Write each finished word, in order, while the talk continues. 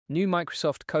New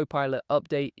Microsoft Copilot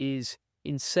update is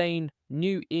insane.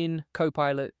 New in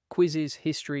Copilot, quizzes,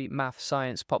 history, math,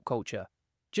 science, pop culture.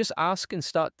 Just ask and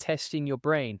start testing your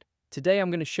brain. Today I'm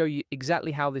going to show you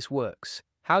exactly how this works,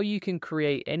 how you can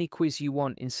create any quiz you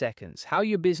want in seconds, how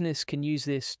your business can use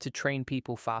this to train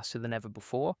people faster than ever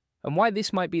before, and why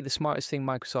this might be the smartest thing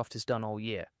Microsoft has done all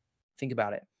year. Think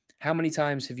about it. How many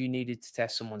times have you needed to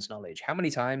test someone's knowledge? How many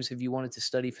times have you wanted to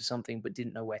study for something but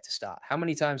didn't know where to start? How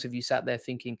many times have you sat there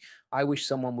thinking, I wish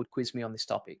someone would quiz me on this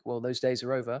topic? Well, those days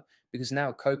are over because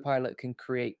now Copilot can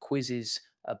create quizzes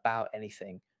about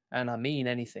anything. And I mean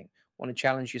anything. Want to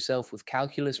challenge yourself with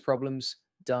calculus problems?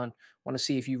 Done. Want to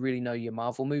see if you really know your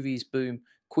Marvel movies? Boom.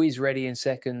 Quiz ready in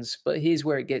seconds. But here's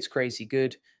where it gets crazy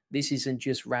good. This isn't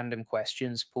just random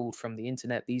questions pulled from the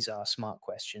internet. These are smart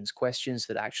questions, questions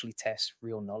that actually test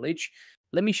real knowledge.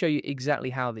 Let me show you exactly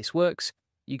how this works.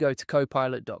 You go to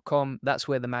copilot.com. That's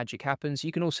where the magic happens.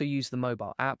 You can also use the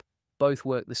mobile app. Both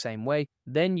work the same way.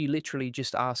 Then you literally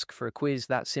just ask for a quiz.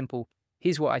 That's simple.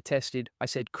 Here's what I tested. I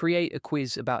said, create a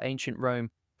quiz about ancient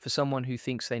Rome for someone who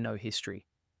thinks they know history.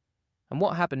 And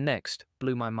what happened next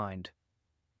blew my mind.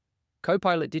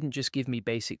 Copilot didn't just give me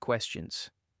basic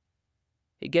questions.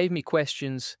 It gave me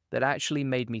questions that actually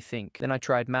made me think. Then I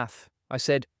tried math. I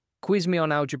said, quiz me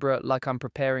on algebra like I'm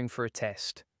preparing for a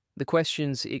test. The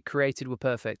questions it created were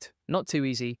perfect. Not too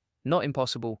easy, not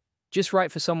impossible. Just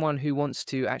right for someone who wants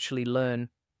to actually learn.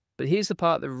 But here's the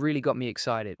part that really got me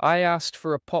excited. I asked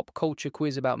for a pop culture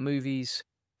quiz about movies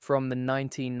from the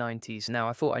 1990s. Now,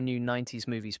 I thought I knew 90s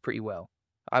movies pretty well.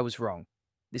 I was wrong.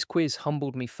 This quiz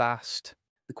humbled me fast.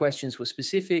 The questions were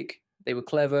specific, they were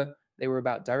clever, they were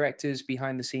about directors,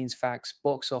 behind-the-scenes facts,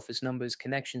 box office numbers,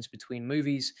 connections between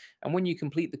movies, and when you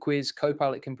complete the quiz,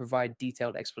 Copilot can provide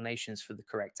detailed explanations for the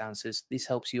correct answers. This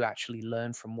helps you actually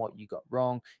learn from what you got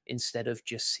wrong instead of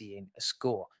just seeing a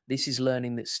score. This is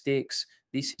learning that sticks.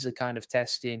 This is a kind of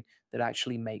testing that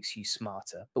actually makes you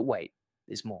smarter. But wait,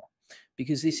 there's more.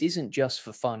 Because this isn't just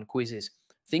for fun quizzes.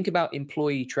 Think about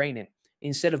employee training.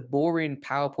 Instead of boring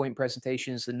PowerPoint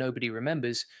presentations that nobody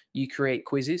remembers, you create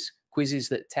quizzes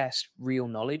that test real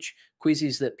knowledge,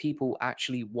 quizzes that people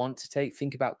actually want to take.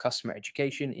 Think about customer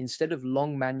education. Instead of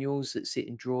long manuals that sit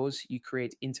in drawers, you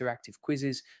create interactive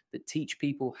quizzes that teach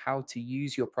people how to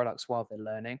use your products while they're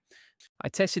learning. I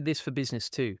tested this for business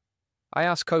too. I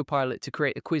asked Copilot to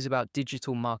create a quiz about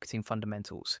digital marketing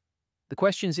fundamentals. The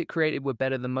questions it created were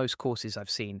better than most courses I've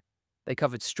seen. They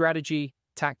covered strategy,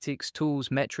 tactics,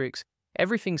 tools, metrics,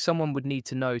 everything someone would need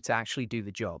to know to actually do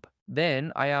the job.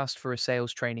 Then I asked for a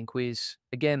sales training quiz.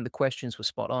 Again, the questions were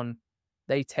spot on.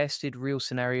 They tested real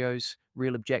scenarios,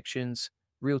 real objections,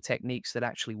 real techniques that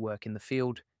actually work in the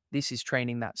field. This is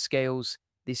training that scales.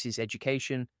 This is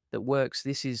education that works.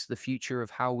 This is the future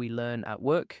of how we learn at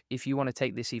work. If you want to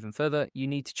take this even further, you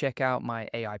need to check out my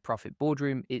AI Profit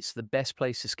Boardroom. It's the best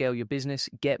place to scale your business,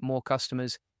 get more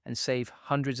customers, and save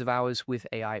hundreds of hours with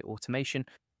AI automation.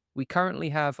 We currently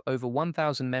have over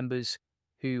 1,000 members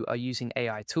who are using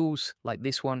AI tools like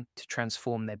this one to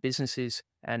transform their businesses.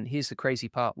 And here's the crazy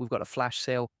part. We've got a flash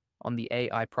sale on the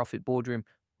AI Profit Boardroom.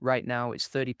 Right now, it's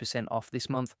 30% off this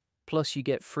month. Plus, you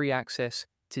get free access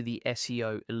to the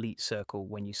SEO Elite Circle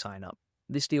when you sign up.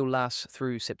 This deal lasts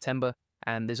through September,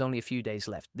 and there's only a few days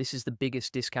left. This is the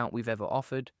biggest discount we've ever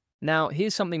offered. Now,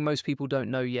 here's something most people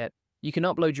don't know yet. You can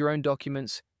upload your own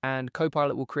documents, and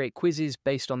Copilot will create quizzes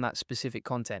based on that specific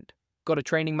content. Got a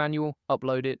training manual?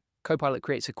 Upload it. Copilot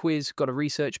creates a quiz, got a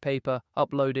research paper,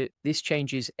 upload it. This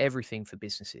changes everything for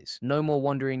businesses. No more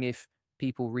wondering if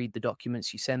people read the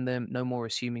documents you send them, no more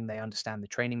assuming they understand the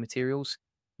training materials.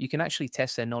 You can actually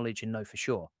test their knowledge and know for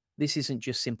sure. This isn't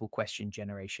just simple question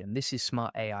generation. This is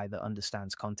smart AI that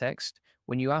understands context.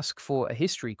 When you ask for a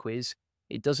history quiz,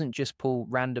 it doesn't just pull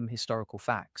random historical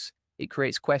facts. It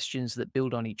creates questions that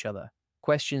build on each other,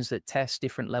 questions that test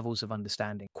different levels of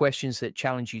understanding, questions that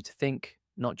challenge you to think,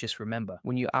 not just remember.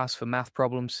 When you ask for math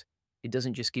problems, it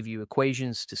doesn't just give you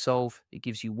equations to solve, it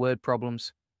gives you word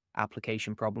problems,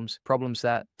 application problems, problems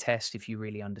that test if you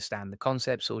really understand the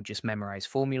concepts or just memorize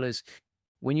formulas.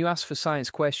 When you ask for science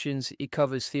questions, it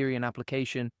covers theory and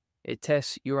application. It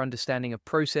tests your understanding of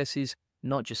processes,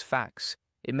 not just facts.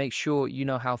 It makes sure you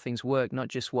know how things work, not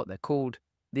just what they're called.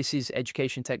 This is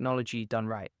education technology done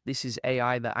right. This is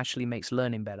AI that actually makes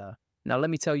learning better. Now,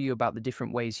 let me tell you about the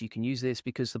different ways you can use this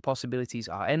because the possibilities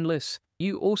are endless.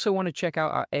 You also want to check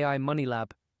out our AI Money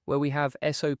Lab, where we have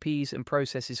SOPs and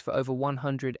processes for over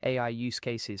 100 AI use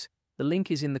cases. The link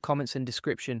is in the comments and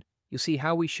description. You'll see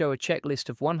how we show a checklist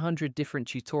of 100 different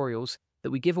tutorials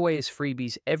that we give away as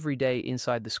freebies every day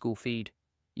inside the school feed.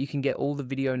 You can get all the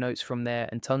video notes from there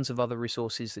and tons of other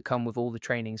resources that come with all the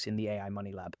trainings in the AI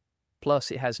Money Lab.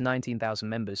 Plus, it has 19,000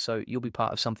 members, so you'll be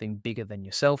part of something bigger than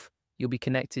yourself. You'll be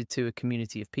connected to a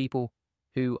community of people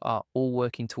who are all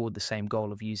working toward the same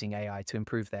goal of using AI to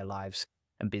improve their lives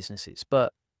and businesses.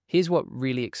 But here's what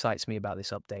really excites me about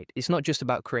this update. It's not just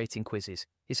about creating quizzes,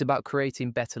 it's about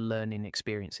creating better learning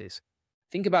experiences.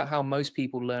 Think about how most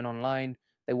people learn online.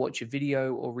 They watch a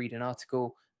video or read an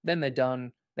article, then they're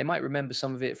done. They might remember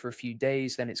some of it for a few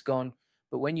days, then it's gone.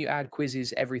 But when you add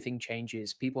quizzes, everything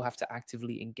changes. People have to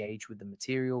actively engage with the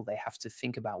material. They have to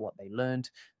think about what they learned.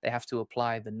 They have to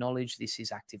apply the knowledge. This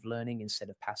is active learning instead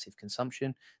of passive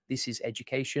consumption. This is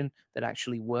education that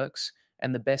actually works.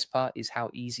 And the best part is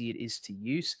how easy it is to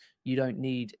use. You don't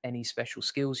need any special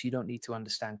skills. You don't need to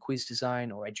understand quiz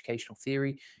design or educational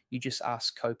theory. You just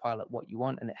ask Copilot what you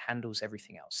want and it handles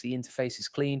everything else. The interface is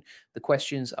clean. The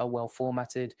questions are well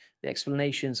formatted. The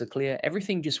explanations are clear.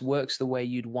 Everything just works the way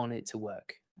you'd want it to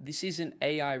work. This isn't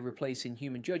AI replacing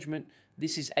human judgment.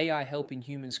 This is AI helping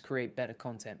humans create better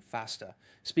content faster.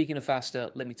 Speaking of faster,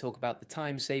 let me talk about the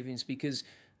time savings, because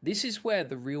this is where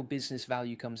the real business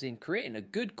value comes in. Creating a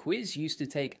good quiz used to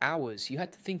take hours. You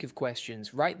had to think of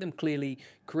questions, write them clearly,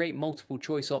 create multiple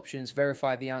choice options,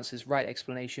 verify the answers, write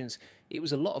explanations. It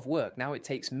was a lot of work. Now it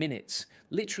takes minutes,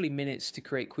 literally minutes, to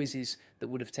create quizzes that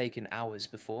would have taken hours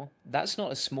before. That's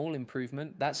not a small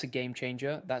improvement. That's a game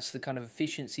changer. That's the kind of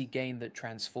efficiency gain that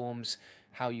transforms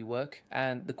how you work.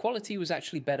 And the quality was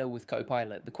actually better with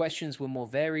Copilot. The questions were more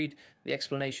varied. The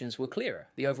explanations were clearer.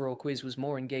 The overall quiz was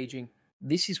more engaging.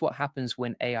 This is what happens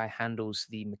when AI handles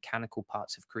the mechanical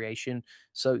parts of creation,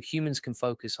 so humans can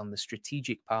focus on the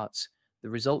strategic parts. The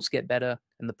results get better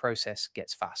and the process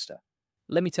gets faster.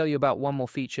 Let me tell you about one more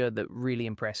feature that really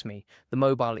impressed me: the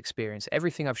mobile experience.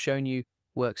 Everything I've shown you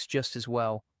works just as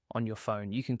well on your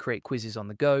phone. You can create quizzes on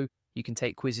the go, you can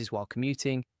take quizzes while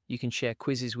commuting, you can share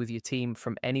quizzes with your team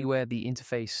from anywhere. The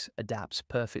interface adapts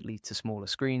perfectly to smaller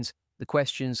screens. The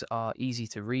questions are easy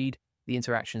to read. The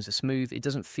interactions are smooth. It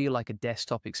doesn't feel like a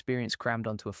desktop experience crammed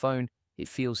onto a phone. It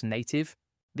feels native.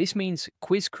 This means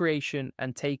quiz creation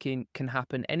and taking can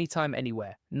happen anytime,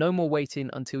 anywhere. No more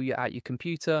waiting until you're at your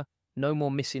computer. No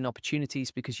more missing opportunities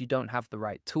because you don't have the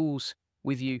right tools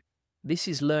with you. This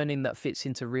is learning that fits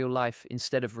into real life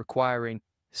instead of requiring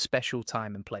special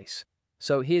time and place.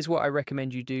 So here's what I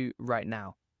recommend you do right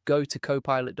now. Go to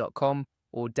copilot.com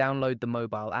or download the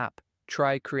mobile app.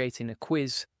 Try creating a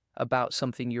quiz about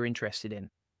something you're interested in.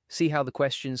 See how the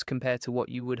questions compare to what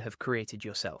you would have created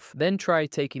yourself. Then try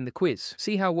taking the quiz.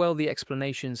 See how well the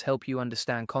explanations help you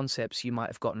understand concepts you might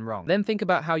have gotten wrong. Then think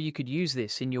about how you could use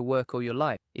this in your work or your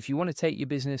life. If you want to take your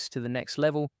business to the next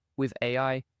level with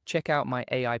AI, check out my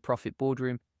AI Profit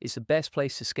Boardroom. It's the best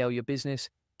place to scale your business,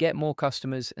 get more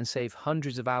customers, and save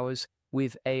hundreds of hours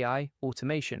with AI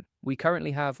automation. We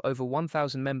currently have over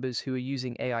 1,000 members who are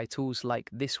using AI tools like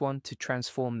this one to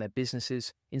transform their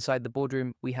businesses. Inside the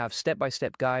boardroom, we have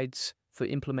step-by-step guides for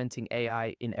implementing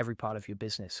AI in every part of your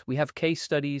business. We have case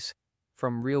studies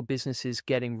from real businesses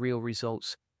getting real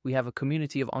results. We have a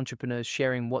community of entrepreneurs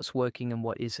sharing what's working and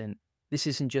what isn't. This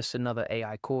isn't just another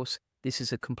AI course. This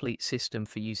is a complete system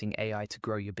for using AI to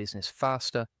grow your business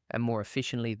faster and more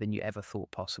efficiently than you ever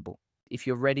thought possible. If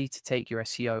you're ready to take your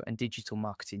SEO and digital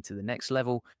marketing to the next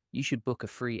level, you should book a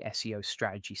free SEO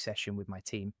strategy session with my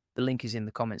team. The link is in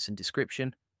the comments and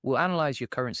description. We'll analyze your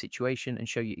current situation and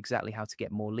show you exactly how to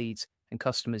get more leads and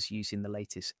customers using the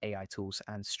latest AI tools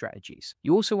and strategies.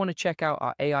 You also want to check out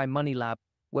our AI Money Lab,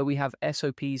 where we have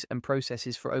SOPs and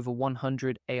processes for over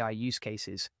 100 AI use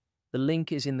cases. The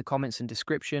link is in the comments and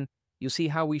description. You'll see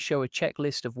how we show a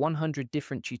checklist of 100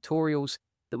 different tutorials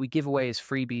that we give away as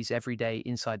freebies every day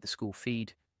inside the school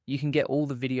feed. You can get all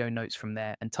the video notes from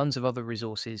there and tons of other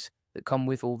resources that come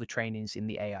with all the trainings in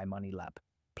the AI Money Lab.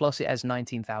 Plus, it has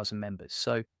 19,000 members,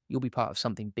 so you'll be part of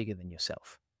something bigger than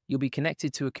yourself. You'll be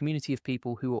connected to a community of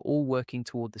people who are all working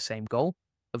toward the same goal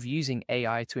of using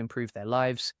AI to improve their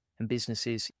lives and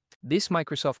businesses. This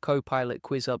Microsoft Copilot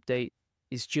quiz update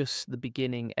is just the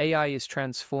beginning. AI is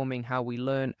transforming how we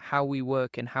learn, how we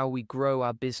work, and how we grow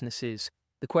our businesses.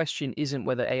 The question isn't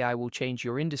whether AI will change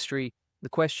your industry. The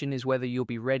question is whether you'll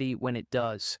be ready when it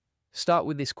does. Start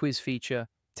with this quiz feature,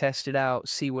 test it out,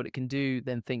 see what it can do,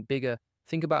 then think bigger.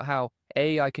 Think about how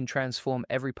AI can transform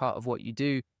every part of what you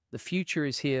do. The future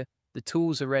is here. The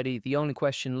tools are ready. The only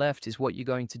question left is what you're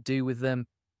going to do with them.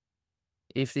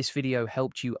 If this video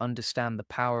helped you understand the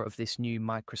power of this new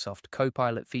Microsoft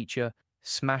Copilot feature,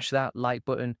 smash that like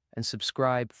button and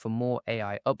subscribe for more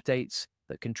AI updates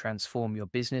that can transform your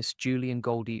business. Julian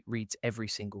Goldie reads every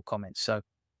single comment, so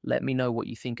let me know what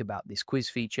you think about this quiz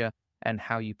feature and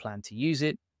how you plan to use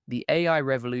it. The AI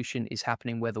revolution is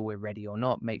happening whether we're ready or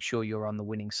not. Make sure you're on the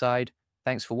winning side.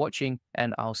 Thanks for watching,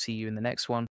 and I'll see you in the next one.